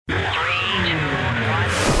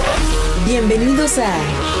Bienvenidos a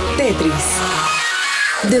Tetris.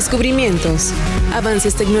 Descubrimientos,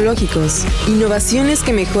 avances tecnológicos, innovaciones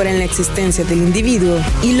que mejoran la existencia del individuo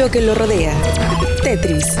y lo que lo rodea.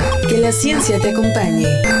 Tetris, que la ciencia te acompañe.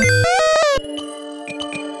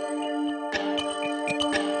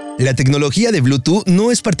 La tecnología de Bluetooth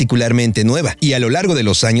no es particularmente nueva y a lo largo de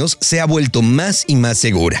los años se ha vuelto más y más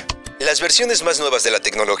segura. Las versiones más nuevas de la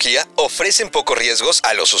tecnología ofrecen pocos riesgos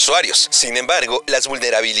a los usuarios. Sin embargo, las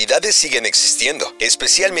vulnerabilidades siguen existiendo,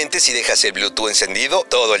 especialmente si dejas el Bluetooth encendido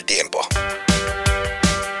todo el tiempo.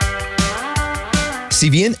 Si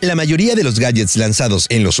bien la mayoría de los gadgets lanzados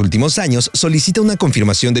en los últimos años solicita una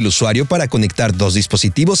confirmación del usuario para conectar dos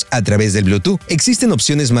dispositivos a través del Bluetooth, existen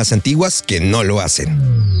opciones más antiguas que no lo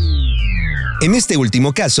hacen. En este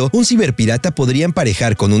último caso, un ciberpirata podría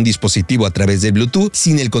emparejar con un dispositivo a través de Bluetooth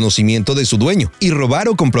sin el conocimiento de su dueño y robar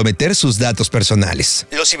o comprometer sus datos personales.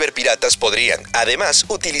 Los ciberpiratas podrían, además,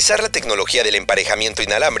 utilizar la tecnología del emparejamiento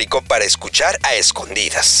inalámbrico para escuchar a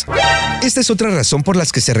escondidas. Esta es otra razón por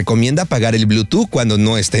las que se recomienda apagar el Bluetooth cuando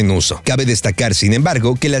no esté en uso. Cabe destacar, sin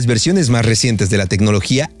embargo, que las versiones más recientes de la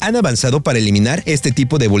tecnología han avanzado para eliminar este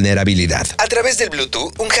tipo de vulnerabilidad. A través del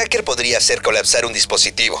Bluetooth, un hacker podría hacer colapsar un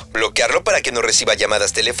dispositivo, bloquearlo para que no reciba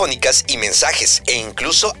llamadas telefónicas y mensajes e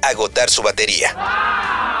incluso agotar su batería.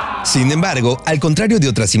 Sin embargo, al contrario de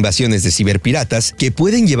otras invasiones de ciberpiratas que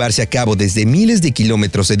pueden llevarse a cabo desde miles de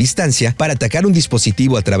kilómetros de distancia, para atacar un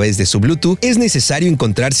dispositivo a través de su Bluetooth es necesario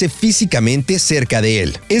encontrarse físicamente cerca de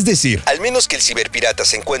él. Es decir, al menos que el ciberpirata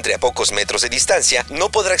se encuentre a pocos metros de distancia,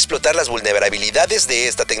 no podrá explotar las vulnerabilidades de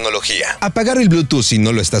esta tecnología. Apagar el Bluetooth si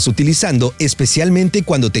no lo estás utilizando, especialmente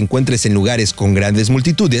cuando te encuentres en lugares con grandes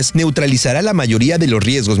multitudes, neutralizará la mayoría de los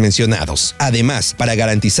riesgos mencionados. Además, para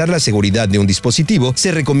garantizar la seguridad de un dispositivo,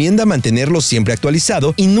 se recomienda mantenerlo siempre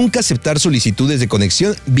actualizado y nunca aceptar solicitudes de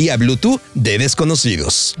conexión vía Bluetooth de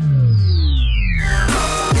desconocidos.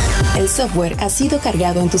 El software ha sido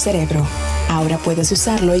cargado en tu cerebro. Ahora puedes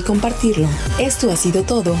usarlo y compartirlo. Esto ha sido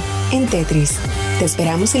todo en Tetris. Te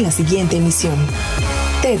esperamos en la siguiente emisión.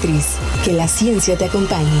 Tetris, que la ciencia te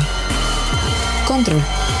acompañe. Control,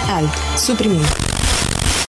 Alt, suprimir.